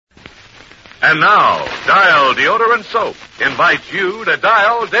And now, Dial Deodorant Soap invites you to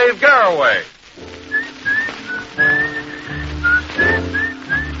dial Dave Garroway.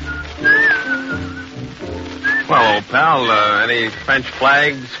 Well, old pal, any French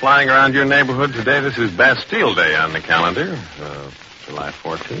flags flying around your neighborhood today? This is Bastille Day on the calendar, July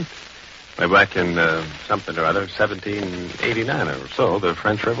 14th. Way back in something or other, 1789 or so, the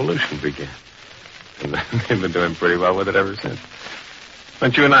French Revolution began. And they've been doing pretty well with it ever since.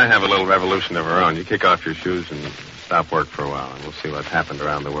 But you and I have a little revolution of our own. You kick off your shoes and stop work for a while, and we'll see what's happened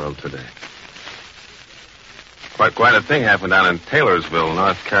around the world today. Quite a thing happened down in Taylorsville,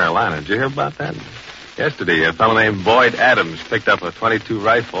 North Carolina. Did you hear about that? Yesterday, a fellow named Boyd Adams picked up a .22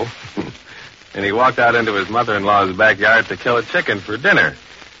 rifle, and he walked out into his mother-in-law's backyard to kill a chicken for dinner.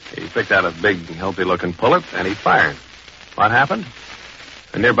 He picked out a big, healthy-looking pullet, and he fired. What happened?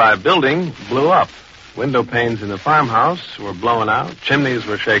 A nearby building blew up. Window panes in the farmhouse were blown out. Chimneys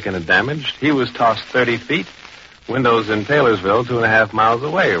were shaken and damaged. He was tossed 30 feet. Windows in Taylorsville, 2.5 miles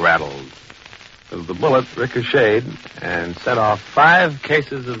away, rattled. The bullet ricocheted and set off 5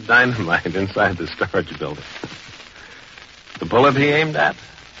 cases of dynamite inside the storage building. The bullet he aimed at?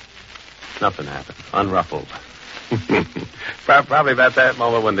 Nothing happened. Unruffled. Probably about that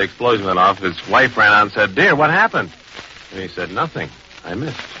moment when the explosion went off, his wife ran out and said, "Dear, what happened?" And he said, "Nothing. I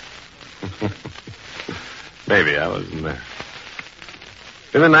missed." Maybe I wasn't there.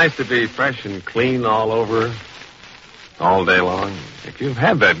 Isn't it nice to be fresh and clean all over, all day long? If you've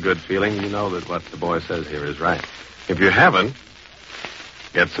had that good feeling, you know that what the boy says here is right. If you haven't,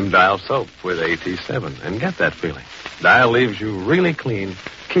 get some Dial soap with AT7 and get that feeling. Dial leaves you really clean,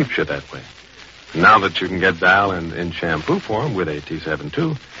 keeps you that way. Now that you can get Dial in shampoo form with AT7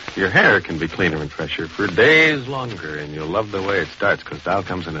 too, your hair can be cleaner and fresher for days longer, and you'll love the way it starts because Dial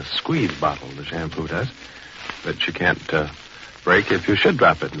comes in a squeeze bottle, the shampoo does, that you can't break if you should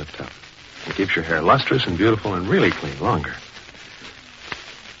drop it in the tub. It keeps your hair lustrous and beautiful and really clean longer.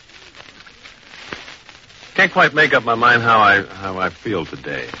 Can't quite make up my mind how I feel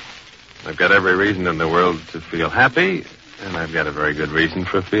today. I've got every reason in the world to feel happy, and I've got a very good reason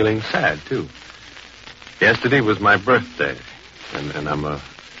for feeling sad, too. Yesterday was my birthday, and I'm a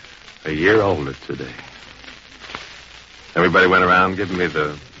year older today. Everybody went around giving me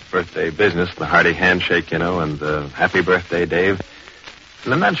the birthday business, the hearty handshake, and the happy birthday, Dave.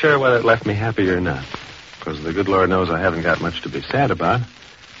 And I'm not sure whether it left me happy or not, because the good Lord knows I haven't got much to be sad about.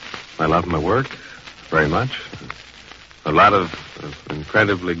 I love my work very much. A lot of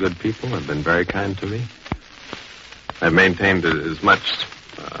incredibly good people have been very kind to me. I've maintained as much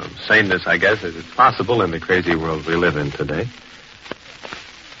saneness, I guess, as it's possible in the crazy world we live in today.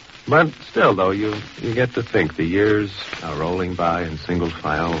 But still, though, you get to think the years are rolling by in single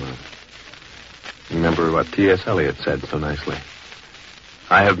file. Remember what T.S. Eliot said so nicely.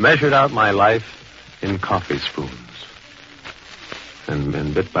 I have measured out my life in coffee spoons.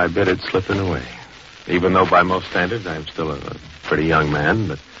 And bit by bit it's slipping away. Even though by most standards I'm still a pretty young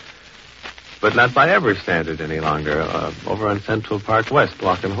man, but not by every standard any longer. Over on Central Park West,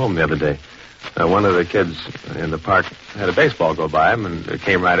 walking home the other day, one of the kids in the park had a baseball go by him, and it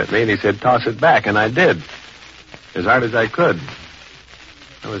came right at me, and he said, "Toss it back," and I did, as hard as I could.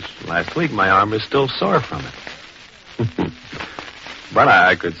 That was last week. My arm is still sore from it. But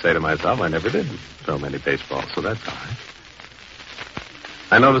I could say to myself, I never did throw many baseballs, so that's all right.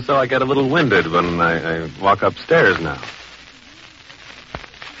 I notice, though, I get a little winded when I walk upstairs now.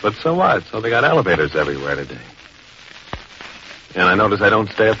 But so what? So they got elevators everywhere today. And I notice I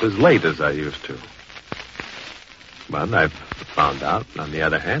don't stay up as late as I used to. But I've found out, on the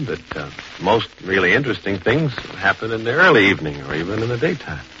other hand, that most really interesting things happen in the early evening or even in the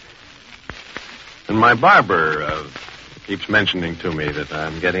daytime. And my barber keeps mentioning to me that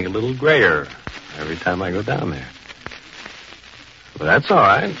I'm getting a little grayer every time I go down there. But that's all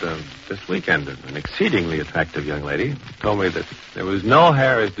right. This weekend, an exceedingly attractive young lady told me that there was no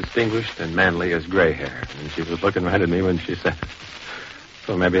hair as distinguished and manly as gray hair. And she was looking right at me when she said it.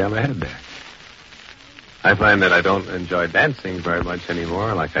 So maybe I'm ahead there. I find that I don't enjoy dancing very much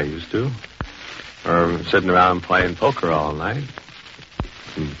anymore like I used to. Or sitting around playing poker all night.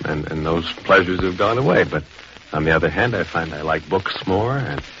 And those pleasures have gone away. But on the other hand, I find I like books more,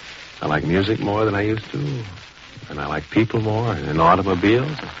 and I like music more than I used to. And I like people more, and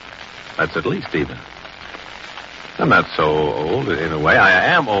automobiles. That's at least even. I'm not so old, in a way. I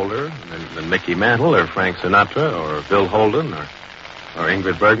am older than Mickey Mantle or Frank Sinatra or Bill Holden or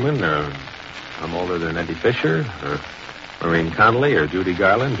Ingrid Bergman, or I'm older than Eddie Fisher or Maureen Connolly or Judy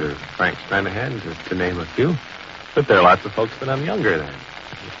Garland or Frank Stranahan, to name a few. But there are lots of folks that I'm younger than.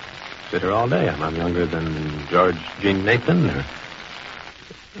 Sit here all day. I'm younger than George Jean Nathan or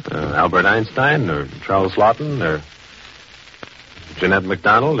Albert Einstein or Charles Lawton or Jeanette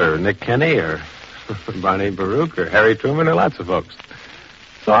MacDonald or Nick Kenny or Barney Baruch or Harry Truman or lots of folks.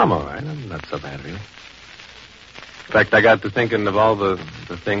 So I'm all right. I'm not so bad, really. In fact, I got to thinking of all the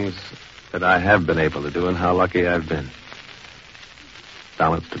things that I have been able to do and how lucky I've been.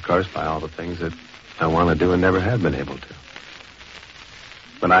 Balanced, of course, by all the things that I want to do and never have been able to.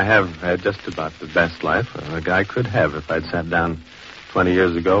 But I have had just about the best life a guy could have. If I'd sat down 20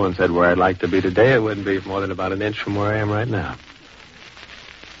 years ago and said where I'd like to be today, it wouldn't be more than about an inch from where I am right now.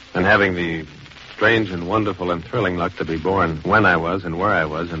 And having the strange and wonderful and thrilling luck to be born when I was and where I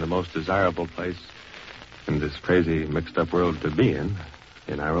was in the most desirable place in this crazy, mixed-up world to be in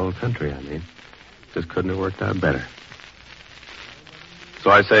our own country, I mean, just couldn't have worked out better. So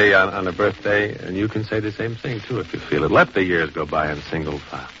I say on a birthday, and you can say the same thing, too, if you feel it. Let the years go by in single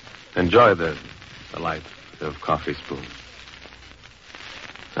file. Enjoy the life of coffee spoon.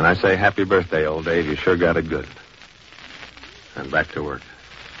 And I say, happy birthday, old Dave. You sure got it good. And back to work.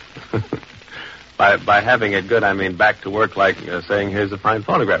 By having it good, I mean back to work like saying, here's a fine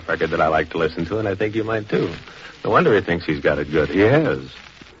phonograph record that I like to listen to, and I think you might, too. No wonder he thinks he's got it good. He has.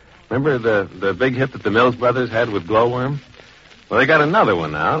 Remember the big hit that the Mills Brothers had with Glowworm? Well, they got another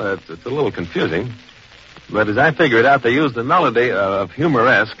one now. It's a little confusing. But as I figure it out, they used the melody of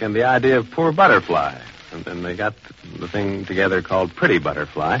Humoresque and the idea of Poor Butterfly. And they got the thing together called Pretty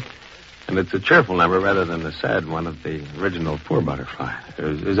Butterfly. And it's a cheerful number rather than the sad one of the original Poor Butterfly.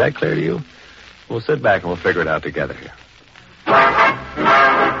 Is that clear to you? We'll sit back and we'll figure it out together here.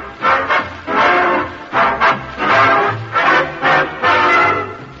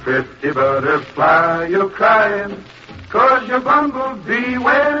 Pretty butterfly, you're crying, 'cause your bumblebee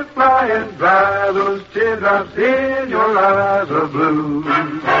went flying. Dry those teardrops in your eyes of blue.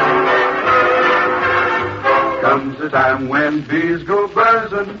 Comes the time when bees go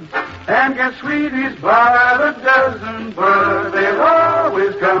buzzing and get sweeties by the dozen, but they'll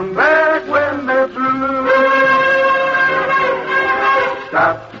always come back when they're through.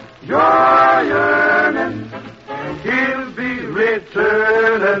 Stop your yearning, he'll be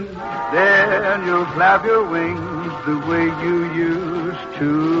returning, then you'll clap your wings the way you used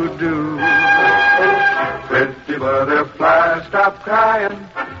to do. Pretty butterfly, stop crying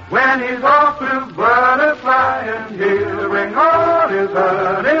when he's off to butterfly, and he'll bring all his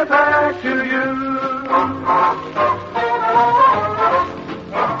honey back to you.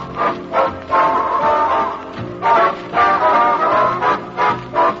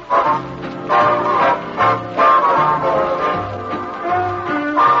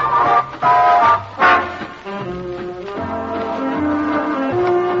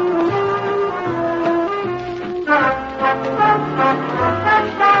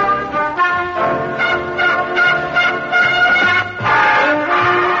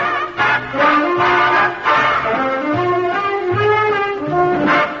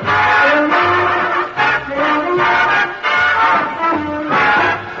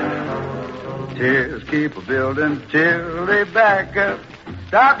 Building till they back up.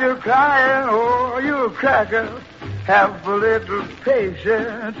 Stop your crying or you'll crack up. Have a little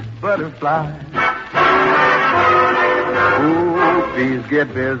patience, butterfly. Oh, bees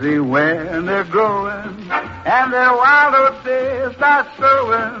get busy when they're growing, and their wild oats they start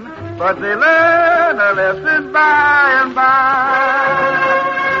sowing, but they learn a lesson by and by.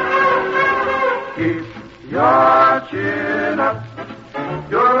 Keep your chin up.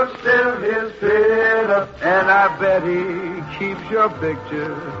 You're still his pin-up, and I bet he keeps your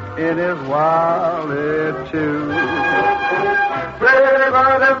picture in his wallet, too. Pretty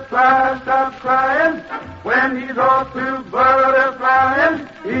butterfly, stop crying when he's off to butterflying.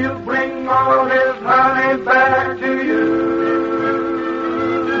 He'll bring all his honey back to you.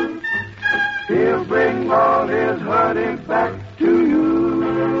 He'll bring all his honey back to you.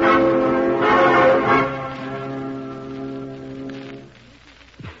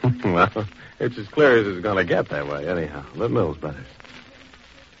 Well, it's as clear as it's going to get that way, anyhow. The Mills Brothers.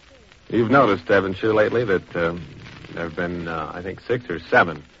 You've noticed, haven't you, lately, that there have been, I think, 6 or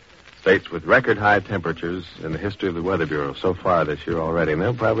 7 states with record-high temperatures in the history of the Weather Bureau so far this year already, and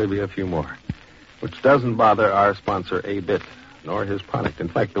there'll probably be a few more, which doesn't bother our sponsor a bit, nor his product. In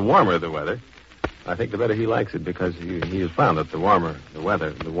fact, the warmer the weather, I think the better he likes it, because he has found that the warmer the weather,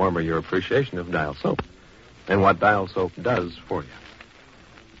 the warmer your appreciation of Dial soap and what Dial soap does for you.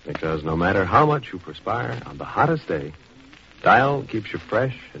 Because no matter how much you perspire on the hottest day, Dial keeps you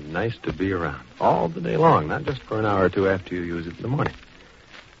fresh and nice to be around all the day long, not just for an hour or two after you use it in the morning.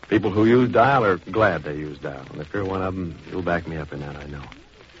 People who use Dial are glad they use Dial, and if you're one of them, you'll back me up in that, I know.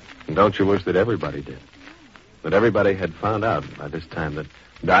 And don't you wish that everybody did? That everybody had found out by this time that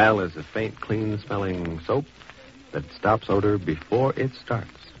Dial is a faint, clean-smelling soap that stops odor before it starts.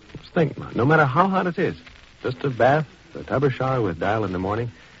 Just think, no matter how hot it is, just a bath, a tub or shower with Dial in the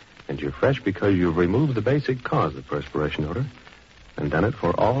morning, and you're fresh because you've removed the basic cause of perspiration odor and done it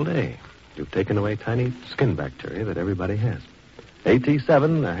for all day. You've taken away tiny skin bacteria that everybody has. AT7,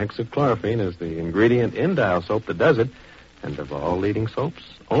 hexachlorophene, is the ingredient in Dial soap that does it, and of all leading soaps,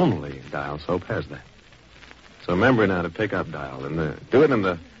 only Dial soap has that. So remember now to pick up Dial and do it in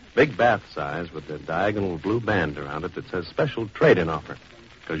the big bath size with the diagonal blue band around it that says special trade-in offer.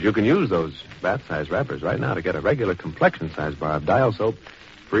 Because you can use those bath-size wrappers right now to get a regular complexion-size bar of Dial soap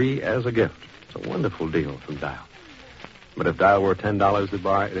free as a gift. It's a wonderful deal from Dial. But if Dial were $10 a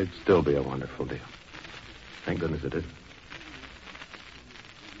bar, it'd still be a wonderful deal. Thank goodness it is.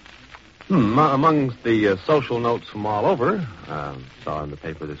 Amongst the social notes from all over, saw in the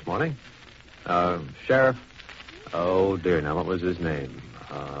paper this morning, Sheriff, oh dear, now what was his name?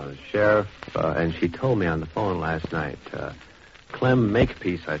 Sheriff, and she told me on the phone last night, Clem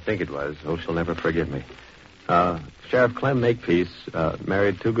Makepeace, I think it was. Oh, she'll never forgive me. Sheriff Clem Makepeace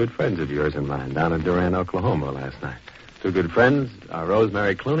married two good friends of yours and mine down in Durant, Oklahoma last night. Two good friends,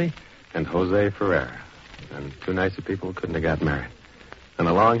 Rosemary Clooney and Jose Ferrer. And two nicer people couldn't have got married. And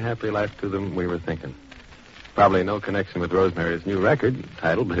a long, happy life to them, we were thinking. Probably no connection with Rosemary's new record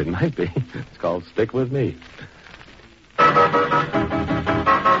title, but it might be. It's called Stick With Me.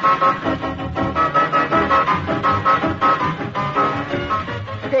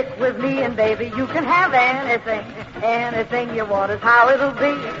 Stick with me and baby, you can have anything. Anything you want is how it'll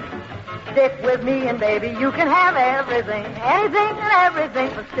be. Stick with me and baby, you can have everything. Anything and everything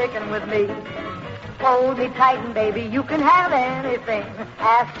for sticking with me. Hold me tight and baby, you can have anything.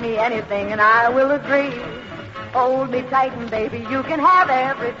 Ask me anything and I will agree. Hold me tight and baby, you can have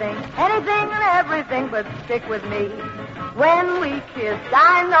everything. Anything and everything but stick with me. When we kiss,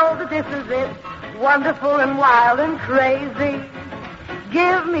 I know that this is it. Wonderful and wild and crazy.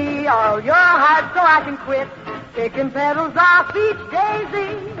 Give me all your heart so I can quit picking petals off each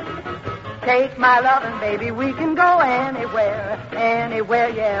daisy. Take my lovin', baby, we can go anywhere. Anywhere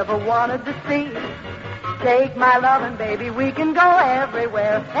you ever wanted to see. Take my lovin', baby, we can go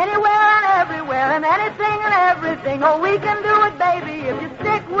everywhere. Anywhere and everywhere and anything and everything. Oh, we can do it, baby, if you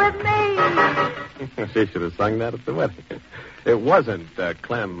stick with me. She should have sung that at the wedding. It wasn't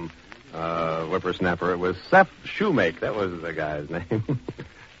Clem Whippersnapper. It was Seth Shoemake. That was the guy's name.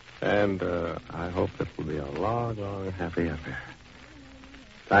 And I hope this will be a long, long, happy affair.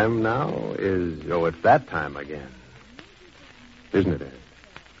 Time now is, it's that time again. Isn't it, Ed?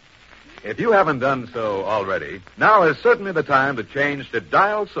 If you haven't done so already, now is certainly the time to change to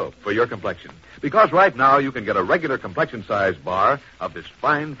Dial soap for your complexion. Because right now you can get a regular complexion-size bar of this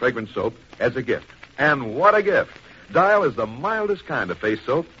fine, fragrant soap as a gift. And what a gift! Dial is the mildest kind of face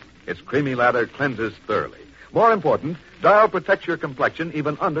soap. Its creamy lather cleanses thoroughly. More important, Dial protects your complexion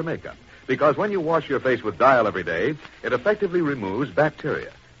even under makeup. Because when you wash your face with Dial every day, it effectively removes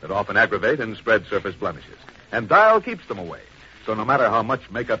bacteria that often aggravate and spread surface blemishes. And Dial keeps them away. So no matter how much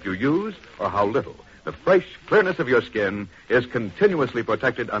makeup you use or how little, the fresh clearness of your skin is continuously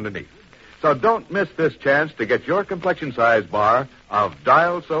protected underneath. So don't miss this chance to get your complexion-size bar of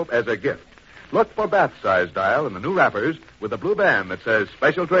Dial soap as a gift. Look for bath-size Dial in the new wrappers with a blue band that says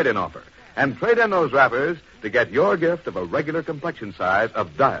special trade-in offer. And trade in those wrappers to get your gift of a regular complexion size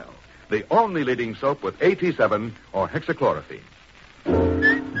of Dial, the only leading soap with AT7 or hexachlorophene.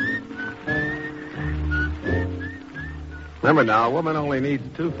 Remember now, a woman only needs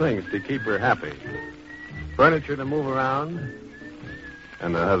two things to keep her happy. Furniture to move around,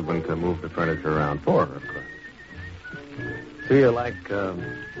 and a husband to move the furniture around for her, of course. See you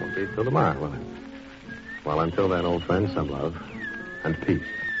won't be till tomorrow, will it? Well, until then, old friend, some love and peace.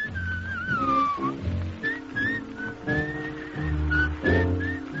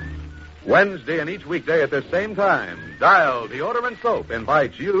 Wednesday and each weekday at the same time, Dial Deodorant Soap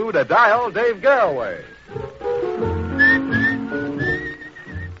invites you to Dial Dave Garroway.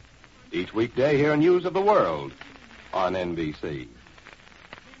 Each weekday, hear news of the world on NBC.